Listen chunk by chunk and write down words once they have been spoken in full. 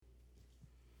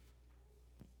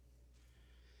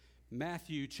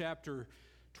Matthew chapter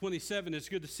 27. It's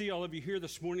good to see all of you here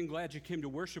this morning. Glad you came to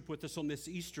worship with us on this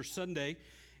Easter Sunday.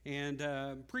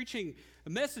 And preaching a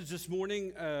message this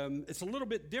morning, it's a little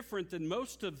bit different than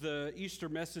most of the Easter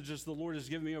messages the Lord has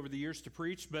given me over the years to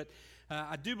preach, but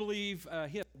I do believe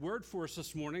He has a word for us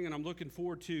this morning, and I'm looking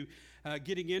forward to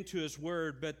getting into His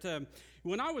word. But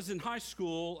when I was in high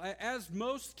school, as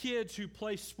most kids who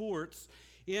play sports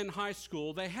in high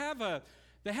school, they have a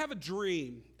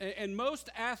dream, and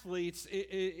most athletes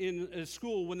in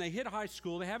school, when they hit high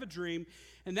school, they have a dream,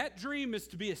 and that dream is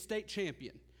to be a state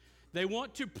champion. They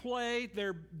want to play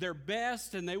their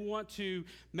best, and they want to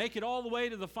make it all the way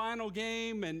to the final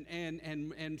game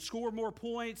and score more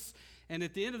points. And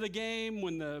at the end of the game,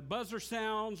 when the buzzer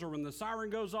sounds or when the siren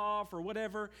goes off or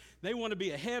whatever, they want to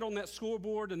be ahead on that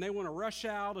scoreboard, and they want to rush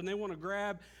out, and they want to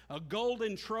grab a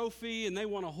golden trophy, and they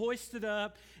want to hoist it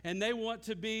up, and they want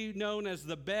to be known as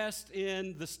the best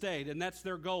in the state. And that's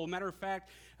their goal. Matter of fact,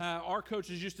 our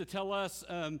coaches used to tell us,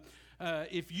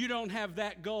 if you don't have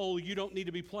that goal, you don't need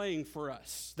to be playing for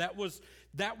us. That was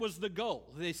the goal.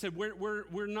 They said,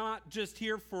 we're not just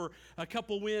here for a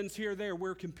couple wins here or there.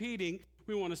 We're competing.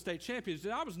 We want to stay champions.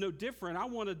 And I was no different. I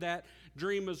wanted that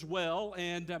dream as well.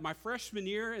 And my freshman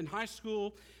year in high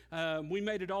school, we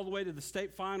made it all the way to the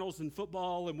state finals in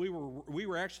football, and we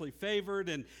were actually favored.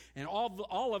 And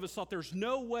all of us thought there's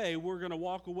no way we're going to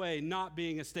walk away not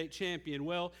being a state champion.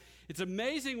 Well, it's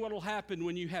amazing what will happen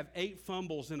when you have 8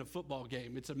 fumbles in a football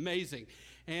game. It's amazing.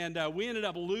 And we ended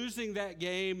up losing that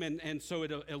game, and so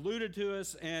it eluded to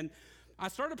us. And I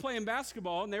started playing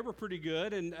basketball, and they were pretty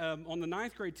good and on the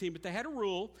 9th grade team, but they had a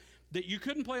rule that you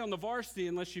couldn't play on the varsity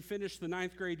unless you finished the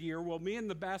 9th grade year. Well, me and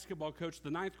the basketball coach,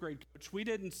 the 9th grade coach, we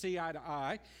didn't see eye to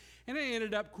eye, and I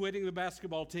ended up quitting the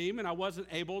basketball team, and I wasn't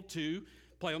able to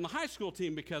play on the high school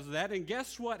team because of that. And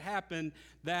guess what happened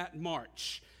that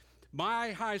March?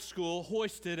 My high school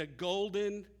hoisted a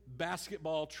golden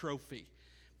basketball trophy,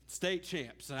 state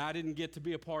champs, and I didn't get to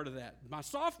be a part of that. My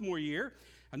sophomore year,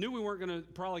 I knew we weren't going to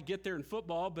probably get there in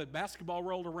football, but basketball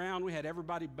rolled around. We had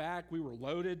everybody back. We were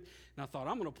loaded, and I thought,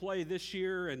 I'm going to play this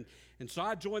year. And so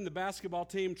I joined the basketball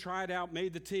team, tried out,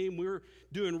 made the team. We were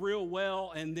doing real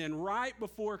well, and then right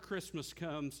before Christmas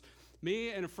comes,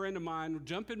 me and a friend of mine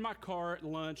jump in my car at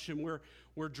lunch, and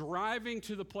we're driving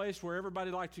to the place where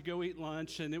everybody liked to go eat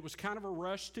lunch, and it was kind of a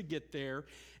rush to get there.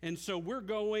 And so we're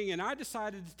going, and I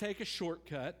decided to take a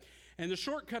shortcut, and the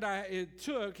shortcut I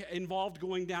took involved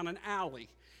going down an alley.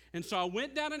 And so I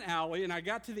went down an alley, and I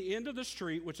got to the end of the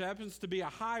street, which happens to be a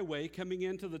highway coming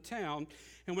into the town.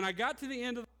 And when I got to the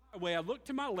end of the highway, I looked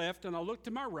to my left and I looked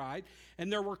to my right,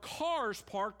 and there were cars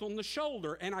parked on the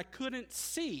shoulder, and I couldn't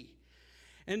see.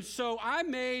 And so I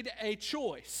made a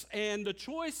choice, and the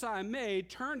choice I made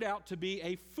turned out to be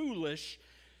a foolish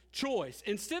choice.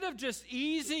 Instead of just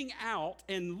easing out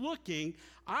and looking,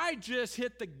 I just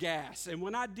hit the gas. And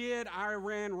when I did, I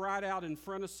ran right out in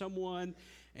front of someone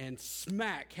and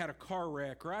smack, had a car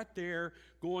wreck right there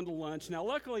going to lunch. Now,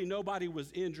 luckily, nobody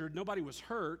was injured. Nobody was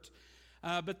hurt.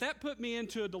 But that put me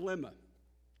into a dilemma.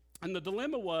 And the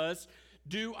dilemma was,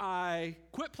 do I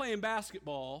quit playing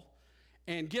basketball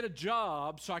and get a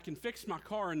job so I can fix my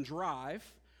car and drive?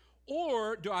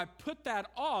 Or do I put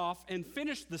that off and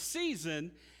finish the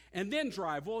season and then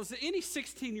drive? Well, as any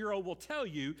 16-year-old will tell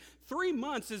you, 3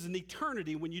 months is an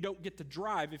eternity when you don't get to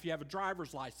drive if you have a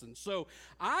driver's license. So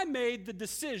I made the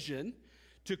decision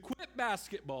to quit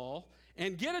basketball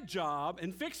and get a job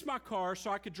and fix my car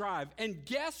so I could drive. And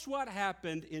guess what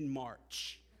happened in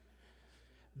March?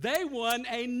 They won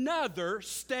another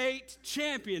state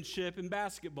championship in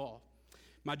basketball.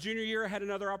 My junior year, I had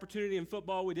another opportunity in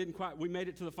football. We made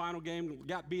it to the final game,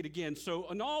 got beat again. So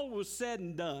when all was said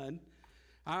and done,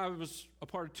 I was a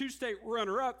part of 2 state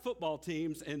runner-up football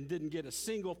teams and didn't get a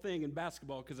single thing in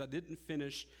basketball because I didn't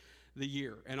finish the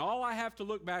year. And all I have to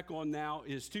look back on now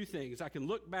is 2 things. I can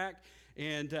look back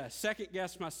and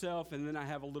second-guess myself, and then I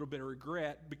have a little bit of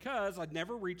regret because I'd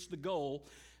never reached the goal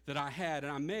that I had,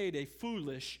 and I made a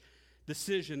foolish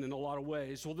decision in a lot of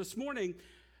ways. Well, this morning,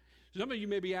 some of you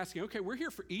may be asking, okay, we're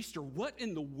here for Easter. What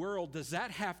in the world does that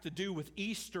have to do with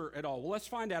Easter at all? Well, let's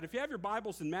find out. If you have your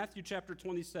Bibles in Matthew chapter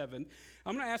 27,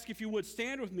 I'm going to ask if you would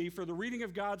stand with me for the reading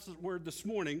of God's word this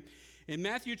morning in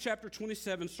Matthew chapter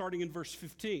 27, starting in verse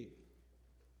 15.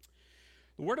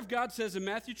 The word of God says in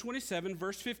Matthew 27,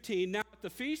 verse 15, "Now at the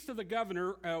feast of the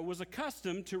governor was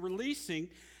accustomed to releasing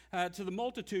to the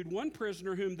multitude one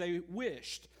prisoner whom they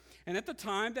wished. And at the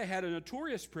time they had a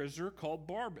notorious prisoner called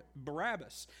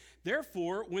Barabbas.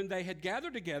 Therefore, when they had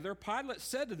gathered together, Pilate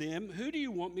said to them, 'Who do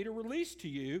you want me to release to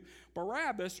you,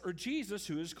 Barabbas or Jesus,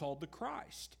 who is called the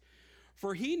Christ?'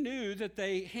 for he knew that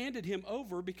they handed him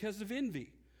over because of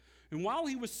envy. And while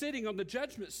he was sitting on the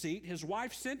judgment seat, his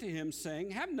wife sent to him,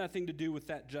 saying, "Have nothing to do with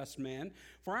that just man,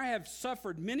 for I have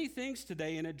suffered many things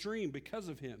today in a dream because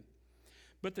of him."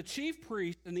 But the chief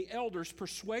priests and the elders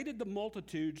persuaded the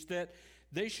multitudes that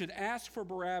they should ask for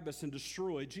Barabbas and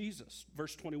destroy Jesus.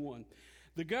 Verse 21.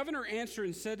 The governor answered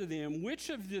and said to them,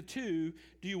 "Which of the two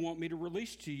do you want me to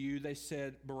release to you?" They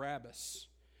said, "Barabbas."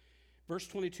 Verse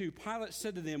 22, Pilate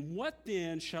said to them, "What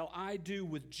then shall I do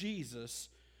with Jesus,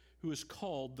 who is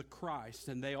called the Christ?"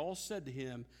 And they all said to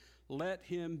him, "Let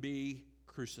him be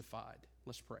crucified."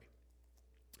 Let's pray.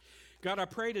 God, I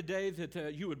pray today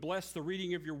that you would bless the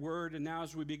reading of your word, and now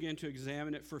as we begin to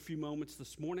examine it for a few moments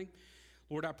this morning,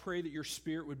 Lord, I pray that your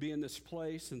spirit would be in this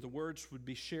place and the words would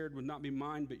be shared would not be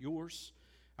mine but yours.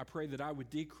 I pray that I would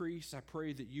decrease. I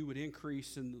pray that you would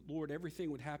increase, and Lord, everything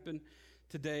would happen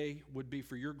today would be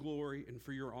for your glory and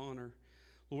for your honor.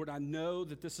 Lord, I know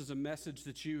that this is a message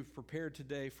that you've prepared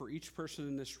today for each person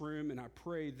in this room, and I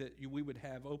pray that we would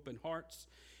have open hearts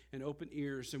and open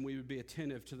ears, and we would be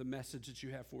attentive to the message that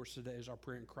you have for us today, is our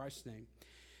prayer in Christ's name.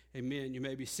 Amen. You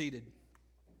may be seated.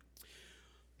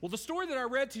 Well, the story that I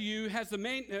read to you has the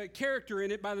main character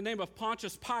in it by the name of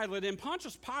Pontius Pilate, and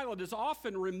Pontius Pilate is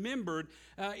often remembered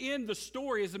in the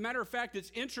story. As a matter of fact,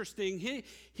 it's interesting.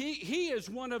 He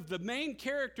is one of the main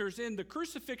characters in the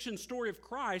crucifixion story of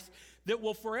Christ that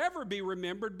will forever be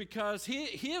remembered because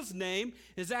his name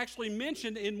is actually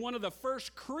mentioned in one of the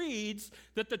first creeds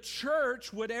that the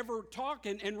church would ever talk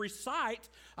and recite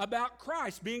about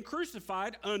Christ being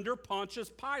crucified under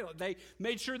Pontius Pilate. They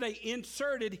made sure they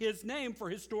inserted his name for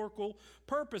historical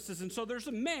purposes. And so there's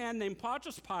a man named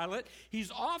Pontius Pilate. He's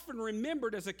often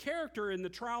remembered as a character in the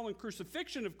trial and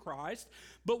crucifixion of Christ.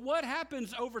 But what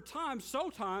happens over time, so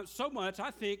much,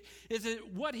 I think, is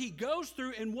that what he goes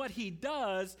through and what he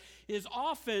does is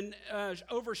often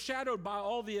overshadowed by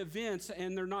all the events,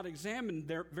 and they're not examined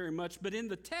there very much. But in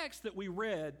the text that we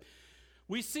read,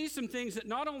 we see some things that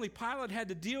not only Pilate had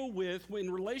to deal with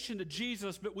in relation to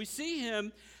Jesus, but we see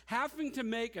him having to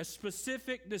make a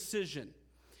specific decision.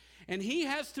 And he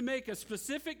has to make a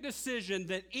specific decision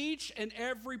that each and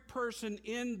every person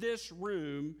in this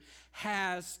room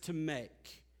has to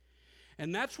make.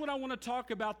 And that's what I want to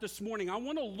talk about this morning. I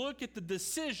want to look at the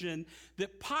decision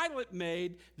that Pilate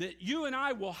made that you and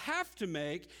I will have to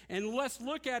make, and let's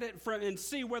look at it and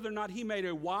see whether or not he made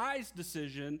a wise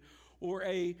decision or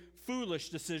a foolish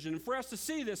decision. And for us to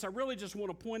see this, I really just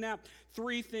want to point out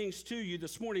three things to you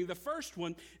this morning. The first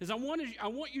one is I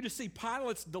want you to see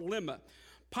Pilate's dilemma.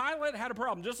 Pilate had a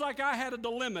problem, just like I had a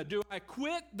dilemma. Do I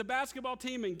quit the basketball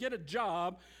team and get a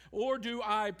job, or do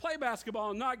I play basketball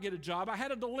and not get a job? I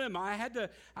had a dilemma.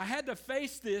 I had to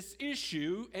face this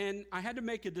issue, and I had to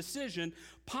make a decision.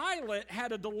 Pilate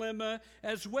had a dilemma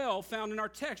as well, found in our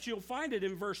text. You'll find it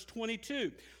in verse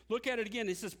 22. Look at it again.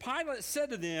 It says, Pilate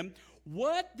said to them,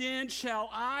 "What then shall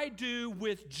I do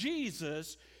with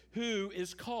Jesus, who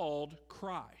is called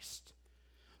Christ?"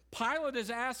 Pilate is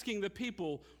asking the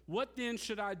people, what then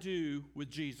should I do with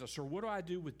Jesus? Or what do I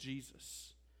do with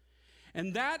Jesus?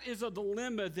 And that is a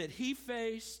dilemma that he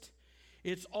faced.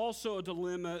 It's also a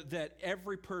dilemma that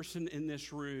every person in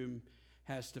this room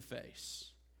has to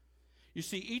face. You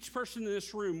see, each person in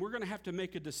this room, we're going to have to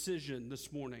make a decision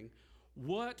this morning.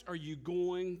 What are you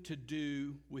going to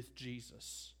do with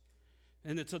Jesus?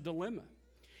 And it's a dilemma.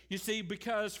 You see,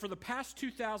 because for the past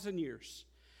 2,000 years,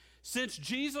 since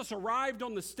Jesus arrived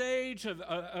on the stage of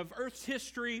Earth's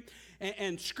history,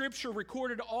 and Scripture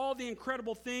recorded all the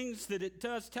incredible things that it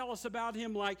does tell us about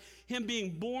him, like him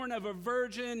being born of a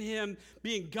virgin, him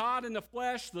being God in the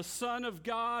flesh, the Son of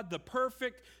God, the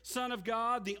perfect Son of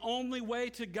God, the only way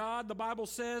to God, the Bible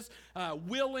says,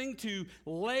 willing to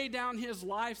lay down his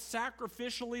life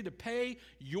sacrificially to pay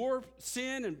your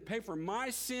sin and pay for my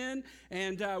sin,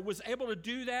 and was able to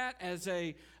do that as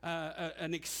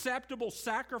an acceptable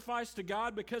sacrifice to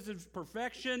God because of his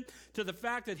perfection, to the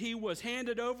fact that he was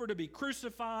handed over to be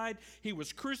crucified. He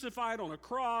was crucified on a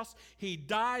cross. He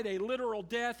died a literal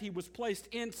death. He was placed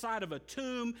inside of a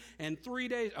tomb, and 3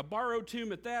 days, a borrowed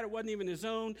tomb at that, it wasn't even his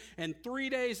own, and 3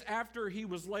 days after he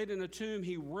was laid in a tomb,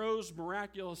 he rose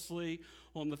miraculously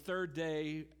on the third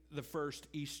day, the first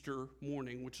Easter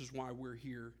morning, which is why we're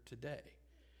here today.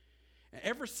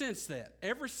 Ever since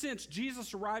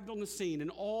Jesus arrived on the scene and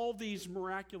all these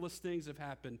miraculous things have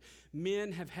happened,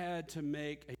 men have had to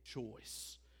make a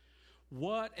choice.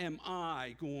 What am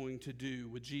I going to do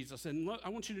with Jesus? And look, I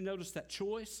want you to notice that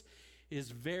choice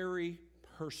is very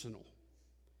personal.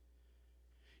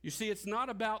 You see, it's not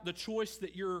about the choice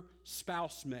that your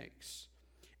spouse makes.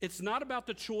 It's not about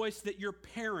the choice that your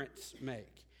parents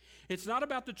make. It's not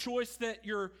about the choice that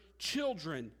your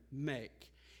children make.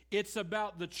 It's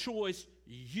about the choice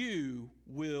you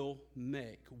will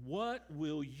make. What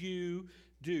will you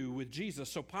do with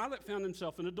Jesus? So Pilate found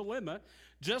himself in a dilemma,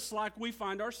 just like we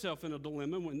find ourselves in a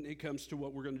dilemma when it comes to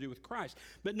what we're going to do with Christ.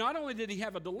 But not only did he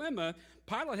have a dilemma,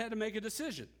 Pilate had to make a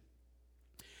decision.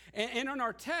 And in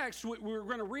our text, we're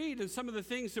going to read and some of the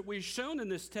things that we've shown in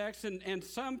this text and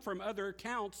some from other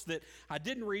accounts that I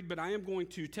didn't read, but I am going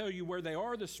to tell you where they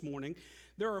are this morning.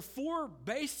 There are four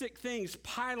basic things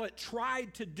Pilate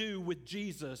tried to do with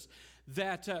Jesus.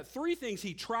 Three things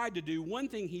he tried to do, one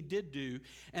thing he did do,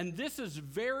 and this is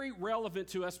very relevant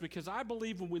to us because I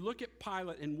believe when we look at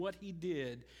Pilate and what he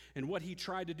did and what he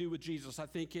tried to do with Jesus, I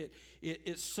think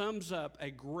it sums up a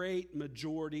great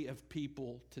majority of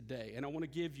people today. And I want to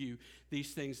give you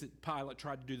these things that Pilate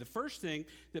tried to do. The first thing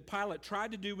that Pilate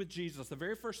tried to do with Jesus, the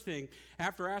very first thing,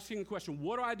 after asking the question,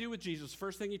 what do I do with Jesus? The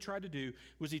first thing he tried to do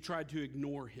was he tried to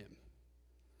ignore him.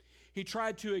 He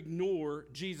tried to ignore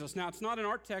Jesus. Now, it's not in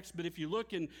our text, but if you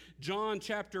look in John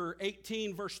chapter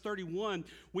 18, verse 31,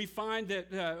 we find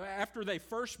that after they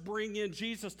first bring in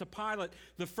Jesus to Pilate,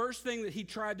 the first thing that he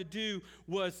tried to do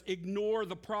was ignore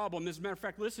the problem. As a matter of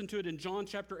fact, listen to it in John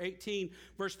chapter 18,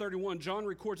 verse 31. John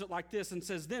records it like this and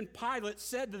says, "Then Pilate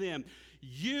said to them,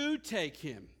 'You take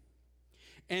him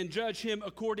and judge him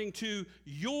according to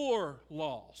your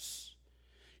laws.'"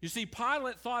 You see,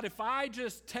 Pilate thought if I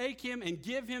just take him and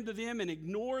give him to them and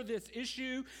ignore this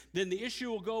issue, then the issue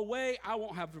will go away. I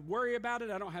won't have to worry about it.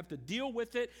 I don't have to deal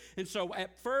with it. And so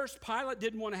at first, Pilate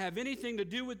didn't want to have anything to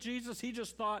do with Jesus. He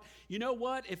just thought, you know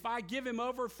what? If I give him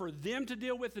over for them to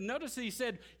deal with, and notice that he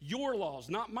said, your laws,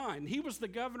 not mine. He was the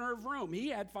governor of Rome. He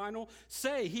had final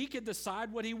say. He could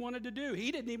decide what he wanted to do.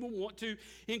 He didn't even want to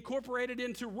incorporate it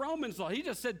into Romans law. He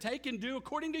just said, take and do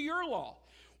according to your law.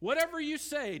 Whatever you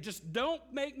say, just don't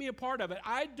make me a part of it.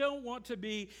 I don't want to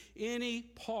be any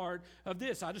part of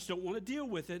this. I just don't want to deal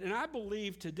with it. And I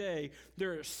believe today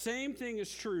the same thing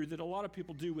is true that a lot of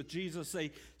people do with Jesus. They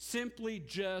simply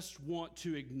just want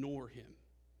to ignore him.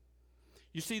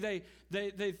 You see, they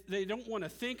don't want to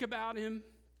think about him,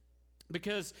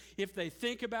 because if they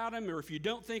think about him, or if you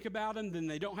don't think about him, then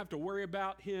they don't have to worry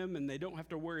about him, and they don't have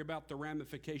to worry about the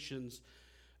ramifications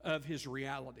of his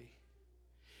reality.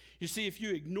 You see, if you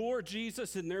ignore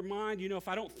Jesus in their mind, if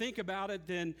I don't think about it,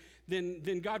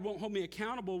 then God won't hold me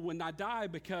accountable when I die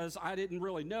because I didn't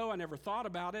really know. I never thought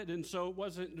about it. And so it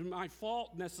wasn't my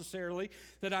fault necessarily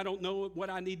that I don't know what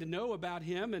I need to know about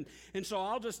him. And so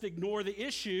I'll just ignore the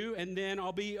issue and then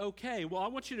I'll be okay. Well, I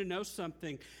want you to know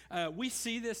something. We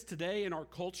see this today in our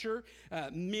culture.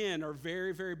 Men are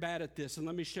very, very bad at this. And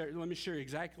let me share you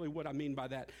exactly what I mean by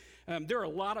that. There are a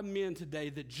lot of men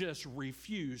today that just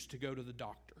refuse to go to the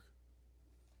doctor.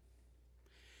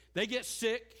 They get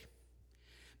sick.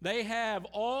 They have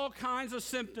all kinds of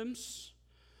symptoms.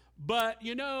 But,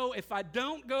 if I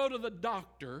don't go to the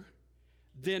doctor,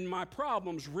 then my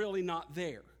problem's really not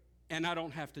there, and I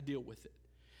don't have to deal with it.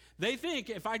 They think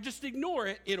if I just ignore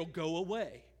it, it'll go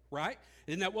away, right?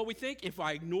 Isn't that what we think? If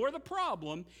I ignore the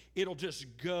problem, it'll just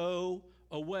go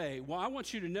away. Well, I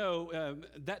want you to know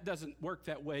that doesn't work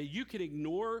that way. You can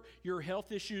ignore your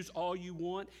health issues all you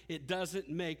want. It doesn't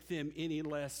make them any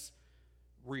less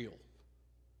real.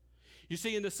 You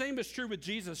see, and the same is true with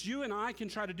Jesus. You and I can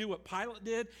try to do what Pilate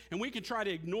did, and we can try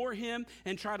to ignore him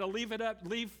and try to leave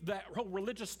that whole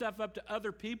religious stuff up to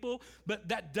other people, but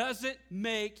that doesn't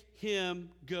make him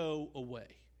go away.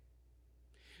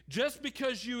 Just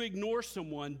because you ignore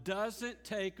someone doesn't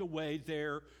take away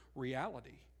their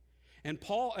reality. And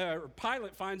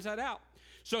Pilate finds that out.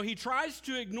 So he tries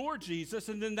to ignore Jesus,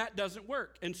 and then that doesn't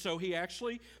work. And so he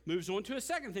actually moves on to a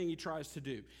second thing he tries to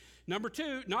do. Number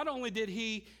two, not only did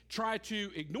he try to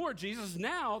ignore Jesus,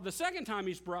 now the second time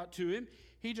he's brought to him,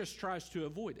 he just tries to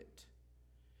avoid it.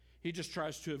 He just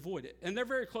tries to avoid it. And they're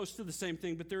very close to the same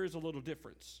thing, but there is a little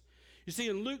difference. You see,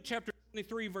 in Luke chapter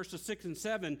 23, verses 6 and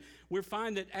 7, we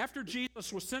find that after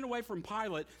Jesus was sent away from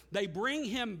Pilate, they bring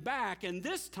him back, and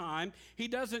this time, he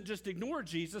doesn't just ignore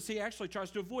Jesus, he actually tries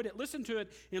to avoid it. Listen to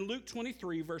it in Luke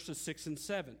 23, verses 6 and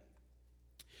 7.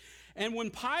 And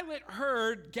when Pilate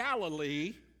heard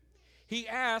Galilee, he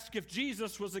asked if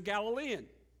Jesus was a Galilean.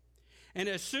 And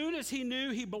as soon as he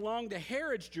knew he belonged to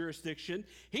Herod's jurisdiction,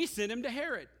 he sent him to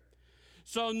Herod.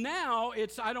 So now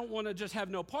I don't want to just have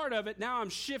no part of it. Now I'm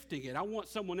shifting it. I want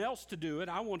someone else to do it.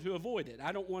 I want to avoid it.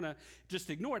 I don't want to just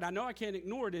ignore it. I know I can't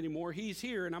ignore it anymore. He's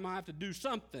here and I'm going to have to do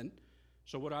something.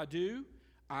 So what do?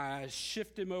 I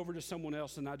shift him over to someone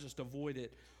else and I just avoid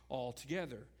it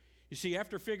altogether. You see,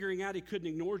 after figuring out he couldn't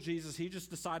ignore Jesus, he just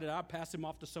decided I'd pass him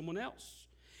off to someone else.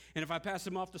 And if I pass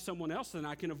him off to someone else, then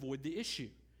I can avoid the issue.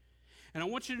 And I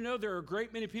want you to know there are a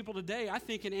great many people today, I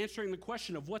think, in answering the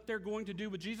question of what they're going to do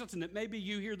with Jesus, and it may be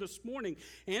you here this morning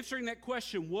answering that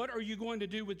question, what are you going to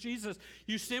do with Jesus?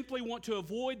 You simply want to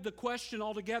avoid the question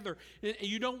altogether.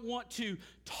 You don't want to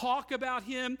talk about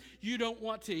him. You don't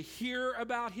want to hear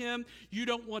about him. You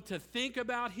don't want to think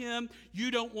about him.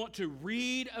 You don't want to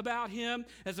read about him.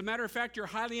 As a matter of fact, you're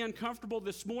highly uncomfortable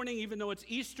this morning, even though it's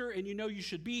Easter and you know you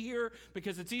should be here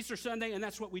because it's Easter Sunday and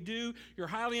that's what we do. You're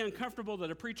highly uncomfortable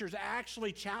that a preacher's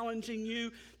actually challenging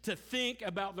you to think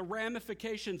about the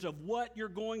ramifications of what you're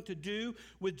going to do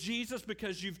with Jesus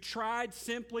because you've tried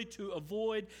simply to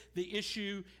avoid the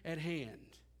issue at hand.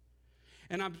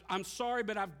 And I'm sorry,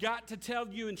 but I've got to tell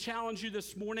you and challenge you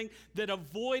this morning that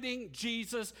avoiding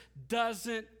Jesus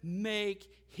doesn't make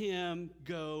him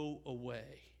go away.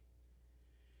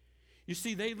 You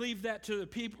see, they leave that to the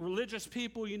people, religious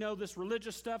people, this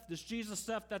religious stuff, this Jesus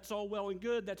stuff, that's all well and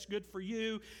good. That's good for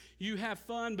you. You have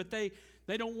fun, but they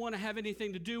don't want to have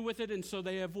anything to do with it, and so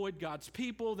they avoid God's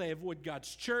people, they avoid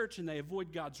God's church, and they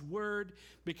avoid God's word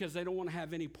because they don't want to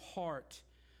have any part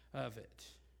of it.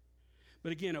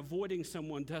 But again, avoiding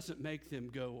someone doesn't make them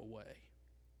go away.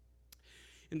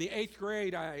 In the 8th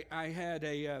grade, I had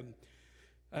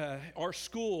our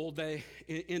school,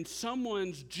 in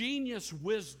someone's genius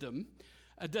wisdom,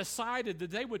 decided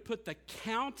that they would put the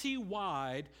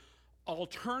county-wide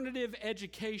alternative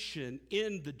education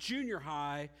in the junior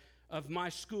high of my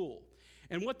school.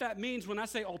 And what that means when I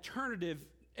say alternative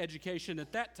education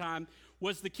at that time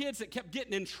was the kids that kept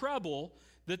getting in trouble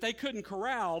that they couldn't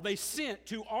corral, they sent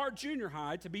to our junior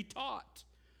high to be taught.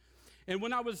 And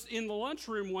when I was in the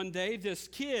lunchroom one day, this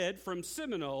kid from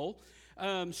Seminole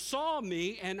saw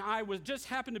me, and I just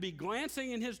happened to be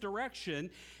glancing in his direction,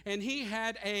 and he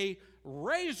had a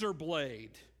razor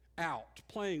blade out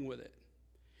playing with it.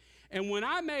 And when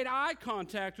I made eye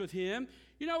contact with him,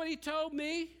 you know what he told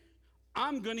me?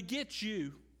 I'm going to get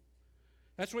you.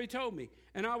 That's what he told me.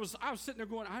 And I was sitting there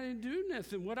going, I didn't do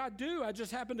nothing. What'd I do? I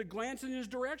just happened to glance in his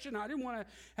direction. I didn't want to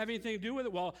have anything to do with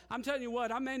it. Well, I'm telling you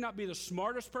what, I may not be the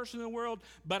smartest person in the world,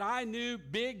 but I knew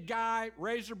big guy,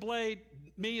 razor blade,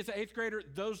 me as an 8th grader,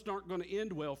 those aren't going to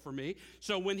end well for me.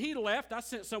 So when he left, I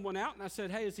sent someone out and I said,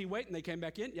 hey, is he waiting? They came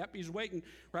back in. Yep, he's waiting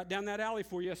right down that alley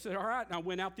for you. I said, all right. And I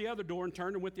went out the other door and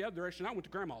turned and went the other direction. I went to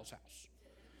Grandma's house.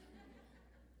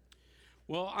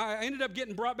 Well, I ended up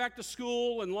getting brought back to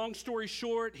school, and long story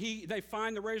short, they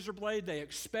find the razor blade, they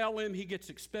expel him, he gets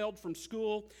expelled from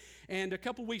school, and a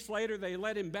couple weeks later, they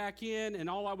let him back in, and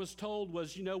all I was told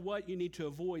was, you know what, you need to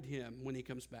avoid him when he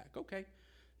comes back. Okay,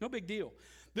 no big deal.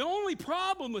 The only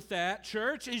problem with that,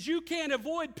 church, is you can't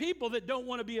avoid people that don't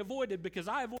want to be avoided, because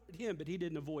I avoided him, but he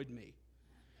didn't avoid me.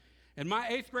 And my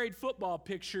 8th grade football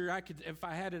picture, if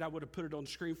I had it, I would have put it on the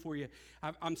screen for you.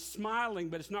 I'm smiling,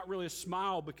 but it's not really a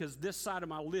smile because this side of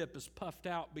my lip is puffed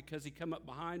out because he come up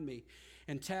behind me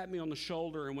and tapped me on the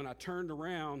shoulder. And when I turned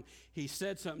around, he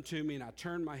said something to me, and I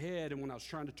turned my head. And when I was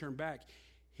trying to turn back,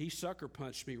 he sucker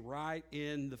punched me right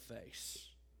in the face.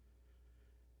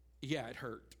 Yeah, it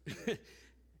hurt.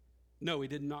 No, he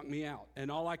didn't knock me out.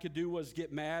 And all I could do was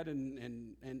get mad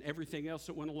and everything else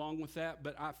that went along with that.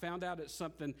 But I found out it's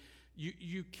something,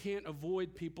 you can't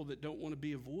avoid people that don't want to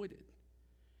be avoided.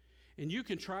 And you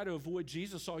can try to avoid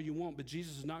Jesus all you want, but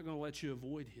Jesus is not going to let you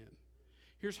avoid him.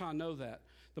 Here's how I know that.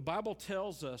 The Bible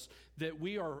tells us that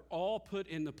we are all put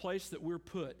in the place that we're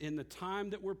put, in the time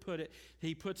that we're put it.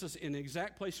 He puts us in the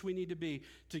exact place we need to be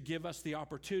to give us the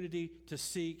opportunity to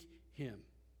seek him.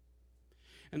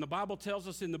 And the Bible tells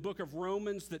us in the book of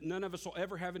Romans that none of us will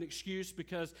ever have an excuse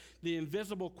because the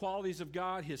invisible qualities of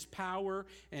God, his power,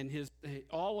 and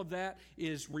all of that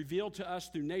is revealed to us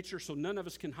through nature, so none of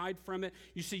us can hide from it.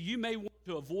 You see, you may want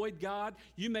to avoid God,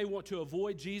 you may want to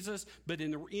avoid Jesus, but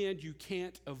in the end, you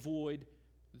can't avoid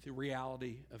the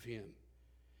reality of him.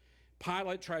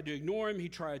 Pilate tried to ignore him, he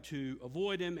tried to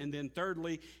avoid him, and then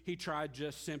thirdly, he tried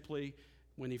just simply,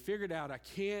 when he figured out I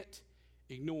can't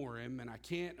ignore him and I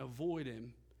can't avoid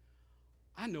him,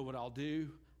 I know what I'll do.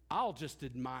 I'll just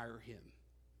admire him.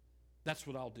 That's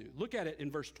what I'll do. Look at it in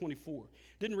verse 24.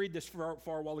 Didn't read this far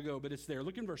a while ago, but it's there.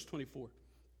 Look in verse 24.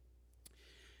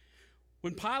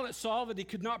 When Pilate saw that he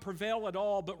could not prevail at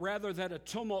all, but rather that a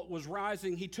tumult was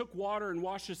rising, he took water and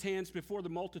washed his hands before the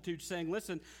multitude, saying,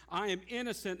 listen, I am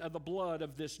innocent of the blood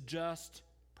of this just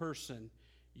person.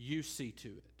 You see to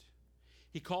it.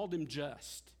 He called him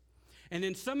just. And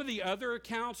in some of the other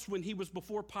accounts, when he was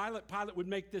before Pilate, Pilate would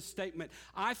make this statement,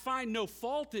 I find no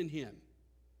fault in him.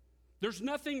 There's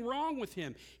nothing wrong with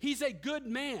him. He's a good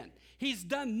man. He's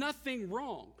done nothing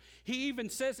wrong. He even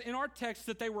says in our text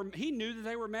that he knew that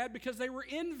they were mad because they were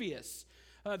envious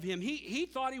of him. He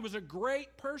thought he was a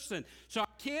great person. So I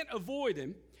can't avoid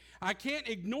him. I can't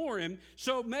ignore him.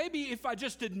 So maybe if I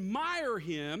just admire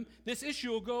him, this issue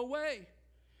will go away.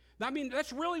 I mean,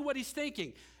 that's really what he's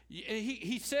thinking.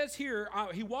 He says here,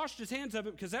 he washed his hands of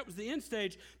it because that was the end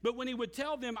stage. But when he would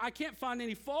tell them, I can't find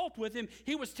any fault with him,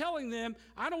 he was telling them,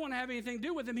 I don't want to have anything to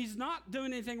do with him. He's not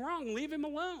doing anything wrong. Leave him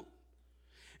alone.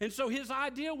 And so his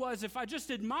idea was, if I just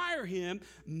admire him,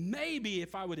 maybe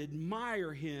if I would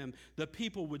admire him, the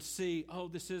people would see, oh,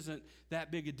 this isn't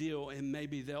that big a deal, and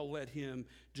maybe they'll let him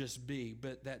just be.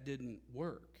 But that didn't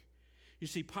work. You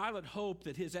see, Pilate hoped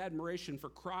that his admiration for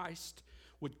Christ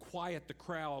would quiet the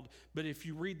crowd. But if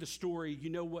you read the story,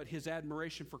 you know what his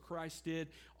admiration for Christ did?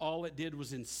 All it did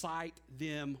was incite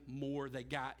them more. They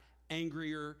got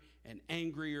angrier and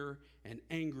angrier and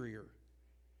angrier.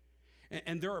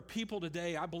 And there are people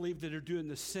today, I believe, that are doing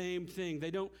the same thing.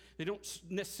 They don't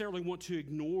necessarily want to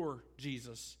ignore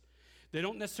Jesus. They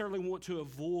don't necessarily want to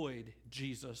avoid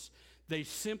Jesus. They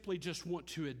simply just want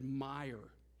to admire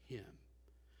him.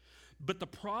 But the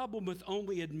problem with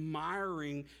only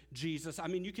admiring Jesus, I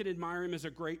mean, you can admire him as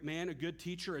a great man, a good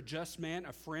teacher, a just man,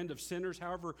 a friend of sinners,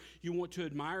 however you want to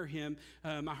admire him.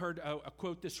 I heard a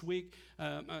quote this week.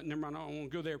 Never mind, I don't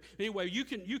want to go there. Anyway, you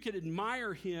can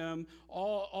admire him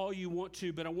all you want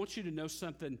to, but I want you to know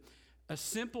something. A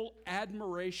simple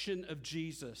admiration of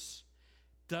Jesus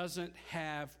doesn't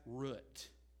have root.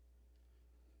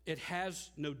 It has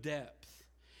no depth.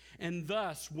 And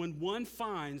thus, when one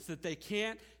finds that they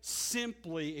can't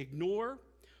simply ignore,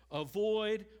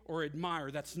 avoid, or admire,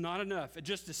 that's not enough.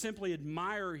 Just to simply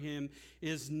admire him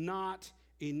is not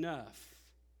enough.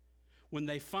 When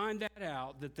they find that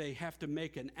out, that they have to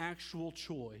make an actual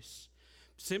choice,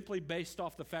 simply based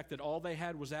off the fact that all they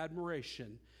had was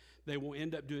admiration, they will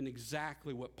end up doing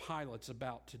exactly what Pilate's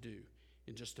about to do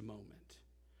in just a moment.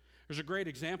 There's a great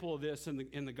example of this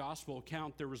in the gospel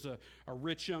account. There was a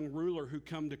rich young ruler who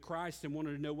come to Christ and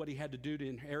wanted to know what he had to do to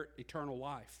inherit eternal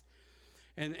life.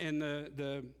 And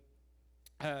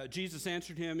Jesus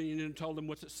answered him and told him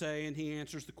what to say, and he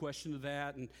answers the question to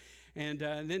that. And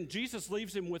then Jesus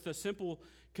leaves him with a simple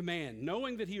command.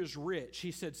 Knowing that he was rich,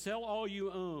 he said, sell all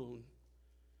you own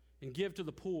and give to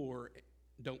the poor.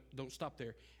 Don't stop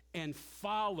there. And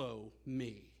follow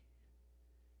me.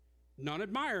 Not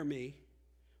admire me.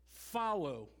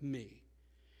 Follow me.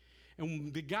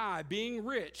 And the guy, being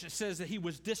rich, it says that he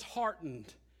was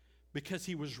disheartened because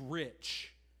he was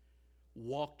rich,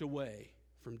 walked away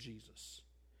from Jesus.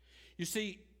 You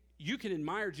see, you can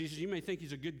admire Jesus. You may think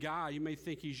he's a good guy. You may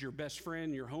think he's your best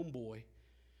friend, your homeboy.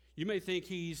 You may think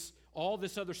he's all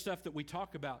this other stuff that we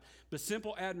talk about. But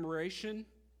simple admiration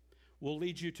will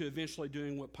lead you to eventually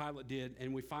doing what Pilate did,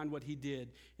 and we find what he did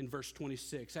in verse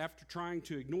 26. After trying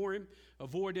to ignore him,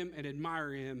 avoid him, and admire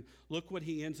him, look what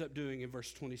he ends up doing in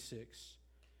verse 26.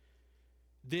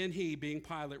 Then he, being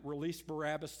Pilate, released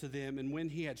Barabbas to them, and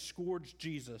when he had scourged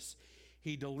Jesus,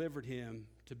 he delivered him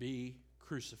to be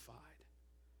crucified.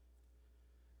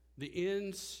 The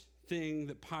ends thing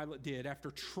that Pilate did, after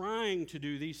trying to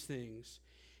do these things,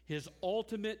 his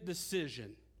ultimate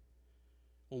decision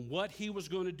on what he was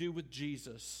going to do with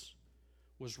Jesus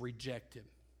was reject him.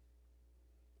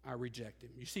 I reject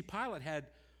him. You see, Pilate had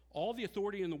all the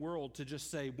authority in the world to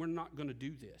just say, we're not going to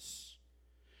do this.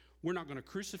 We're not going to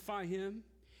crucify him.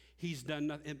 He's done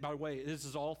nothing. And by the way, this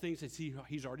is all things that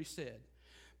he's already said.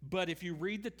 But if you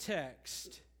read the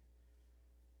text,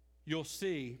 you'll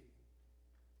see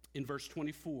in verse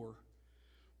 24,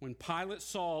 when Pilate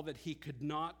saw that he could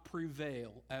not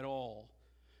prevail at all,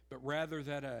 but rather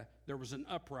that there was an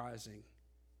uprising,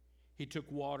 he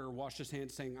took water, washed his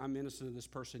hands, saying, I'm innocent of this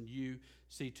person, you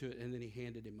see to it, and then he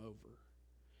handed him over.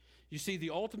 You see, the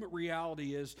ultimate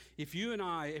reality is, if you and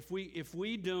I, if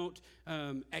we don't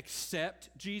accept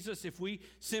Jesus, if we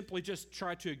simply just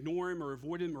try to ignore him or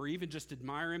avoid him or even just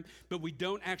admire him, but we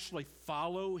don't actually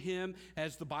follow him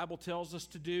as the Bible tells us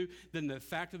to do, then the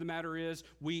fact of the matter is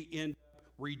we end up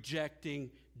rejecting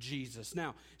Jesus.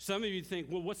 Now, some of you think,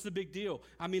 well, what's the big deal?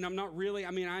 I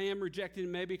am rejecting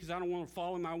him maybe because I don't want to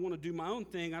follow him. I want to do my own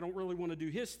thing. I don't really want to do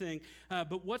his thing.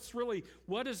 But what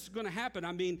is going to happen?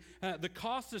 The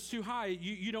cost is too high.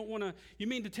 You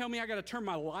mean to tell me I got to turn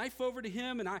my life over to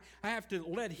him and I have to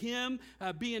let him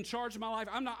be in charge of my life?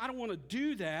 I don't want to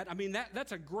do that.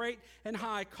 That's a great and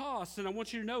high cost. And I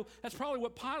want you to know that's probably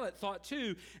what Pilate thought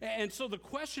too. And so the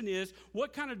question is,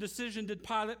 what kind of decision did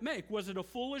Pilate make? Was it a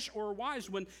foolish or a wise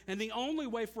one? And the only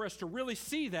way for us to really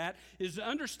see that is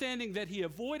understanding that he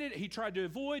tried to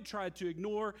avoid, tried to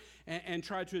ignore, and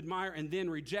tried to admire, and then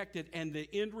rejected. And the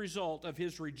end result of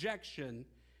his rejection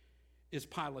is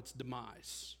Pilate's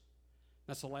demise.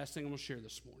 That's the last thing I'm going to share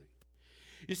this morning.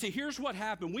 You see, here's what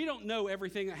happened. We don't know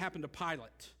everything that happened to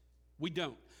Pilate. We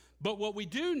don't. But what we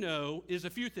do know is a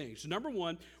few things. Number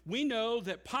one, we know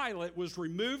that Pilate was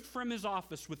removed from his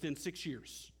office within 6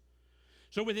 years.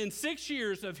 So within 6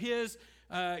 years of his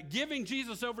giving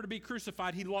Jesus over to be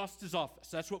crucified, he lost his office.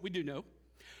 That's what we do know.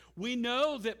 We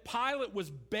know that Pilate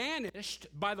was banished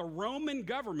by the Roman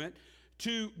government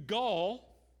to Gaul.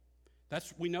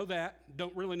 We know that.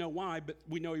 Don't really know why, but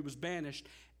we know he was banished.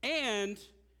 And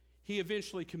he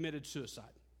eventually committed suicide.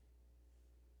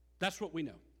 That's what we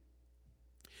know.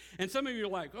 And some of you are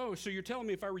like, oh, so you're telling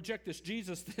me if I reject this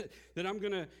Jesus that I'm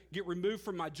going to get removed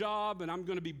from my job and I'm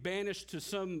going to be banished to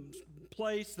some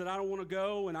place that I don't want to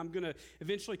go and I'm going to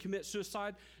eventually commit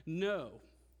suicide? No.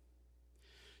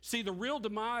 See, the real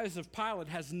demise of Pilate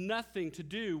has nothing to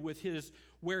do with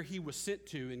where he was sent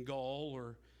to in Gaul,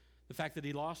 or the fact that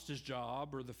he lost his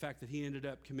job, or the fact that he ended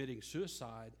up committing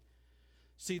suicide.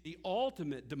 See, the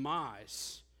ultimate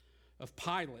demise of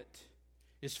Pilate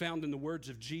is found in the words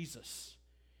of Jesus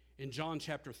in John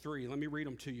chapter 3. Let me read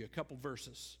them to you, a couple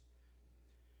verses.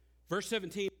 Verse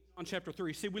 17, John chapter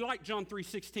 3. See, we like John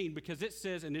 3:16 because it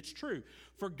says, and it's true,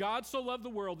 for God so loved the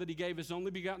world that he gave his only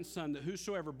begotten Son, that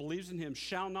whosoever believes in him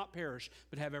shall not perish,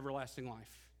 but have everlasting life.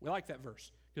 We like that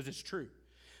verse because it's true.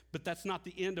 But that's not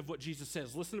the end of what Jesus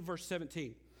says. Listen to verse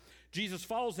 17. Jesus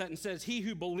follows that and says, he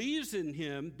who believes in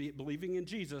him, believing in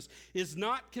Jesus, is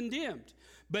not condemned.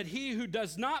 But he who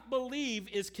does not believe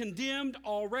is condemned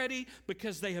already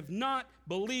because they have not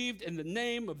believed in the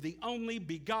name of the only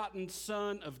begotten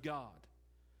Son of God.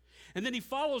 And then he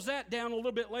follows that down a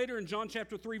little bit later in John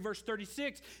chapter 3, verse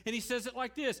 36, and he says it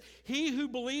like this: he who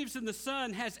believes in the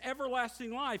Son has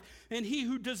everlasting life, and he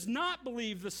who does not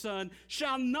believe the Son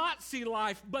shall not see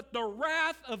life, but the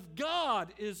wrath of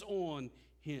God is on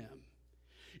him.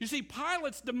 You see,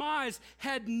 Pilate's demise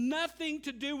had nothing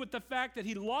to do with the fact that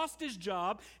he lost his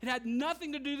job. It had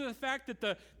nothing to do with the fact that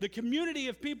the community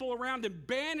of people around him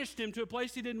banished him to a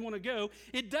place he didn't want to go.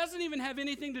 It doesn't even have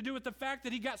anything to do with the fact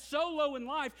that he got so low in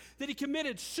life that he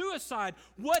committed suicide.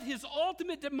 What his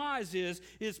ultimate demise is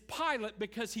Pilate,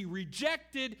 because he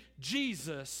rejected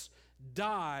Jesus,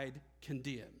 died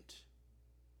condemned.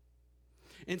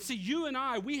 And see, you and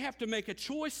I, we have to make a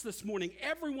choice this morning.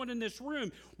 Everyone in this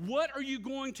room, what are you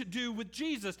going to do with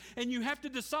Jesus? And you have to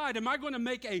decide, am I going to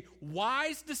make a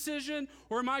wise decision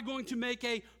or am I going to make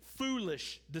a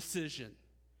foolish decision?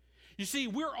 You see,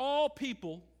 we're all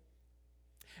people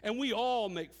and we all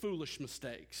make foolish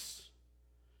mistakes.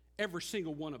 Every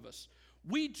single one of us.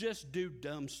 We just do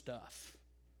dumb stuff.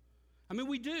 I mean,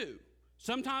 we do.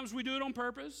 Sometimes we do it on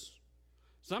purpose.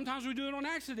 Sometimes we do it on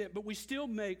accident, but we still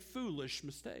make foolish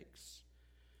mistakes.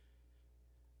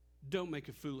 Don't make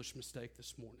a foolish mistake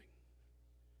this morning.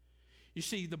 You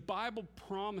see, the Bible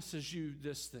promises you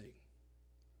this thing,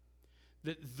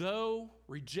 that though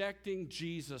rejecting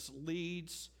Jesus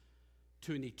leads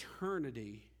to an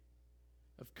eternity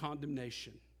of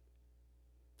condemnation,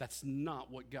 that's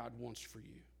not what God wants for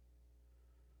you.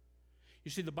 You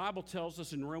see, the Bible tells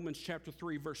us in Romans chapter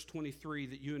 3, verse 23,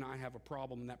 that you and I have a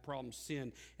problem, and that problem's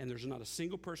sin, and there's not a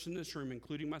single person in this room,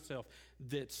 including myself,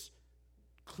 that's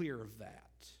clear of that.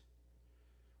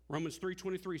 Romans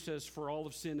 3:23 says, for all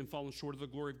have sinned and fallen short of the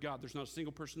glory of God. There's not a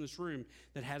single person in this room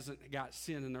that hasn't got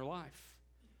sin in their life.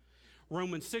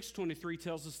 Romans 6:23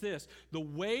 tells us this: the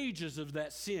wages of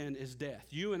that sin is death.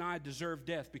 You and I deserve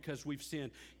death because we've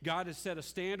sinned. God has set a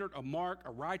standard, a mark, a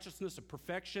righteousness, a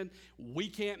perfection. We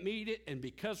can't meet it, and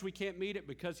because we can't meet it,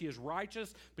 because he is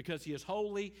righteous, because he is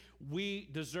holy, we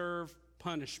deserve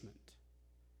punishment.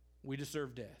 We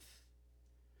deserve death.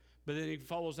 But then he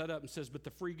follows that up and says, but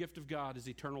the free gift of God is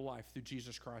eternal life through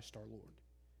Jesus Christ our Lord.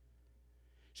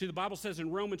 See, the Bible says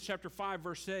in Romans chapter 5,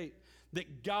 verse 8,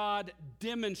 that God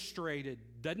demonstrated,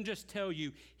 doesn't just tell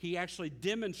you, he actually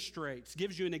demonstrates,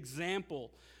 gives you an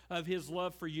example of his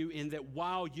love for you in that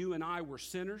while you and I were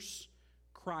sinners,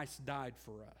 Christ died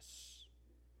for us.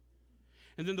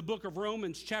 And then the book of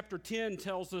Romans chapter 10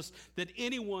 tells us that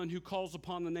anyone who calls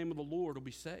upon the name of the Lord will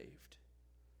be saved.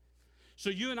 So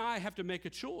you and I have to make a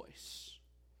choice.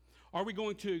 Are we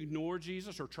going to ignore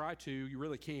Jesus or try to? You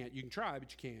really can't. You can try,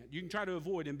 but you can't. You can try to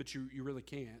avoid him, but you really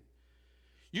can't.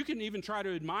 You can even try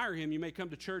to admire him. You may come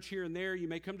to church here and there. You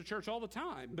may come to church all the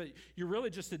time, but you're really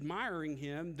just admiring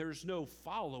him. There's no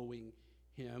following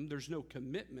him. There's no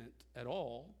commitment at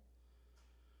all.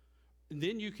 And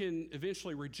then you can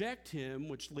eventually reject him,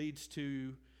 which leads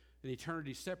to an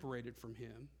eternity separated from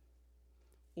him.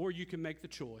 Or you can make the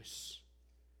choice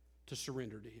to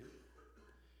surrender to him.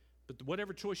 But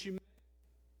whatever choice you make,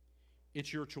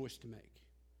 it's your choice to make,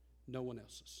 no one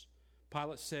else's.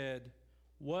 Pilate said,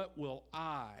 what will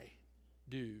I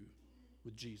do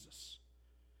with Jesus?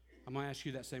 I'm going to ask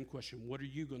you that same question. What are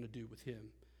you going to do with him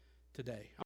today?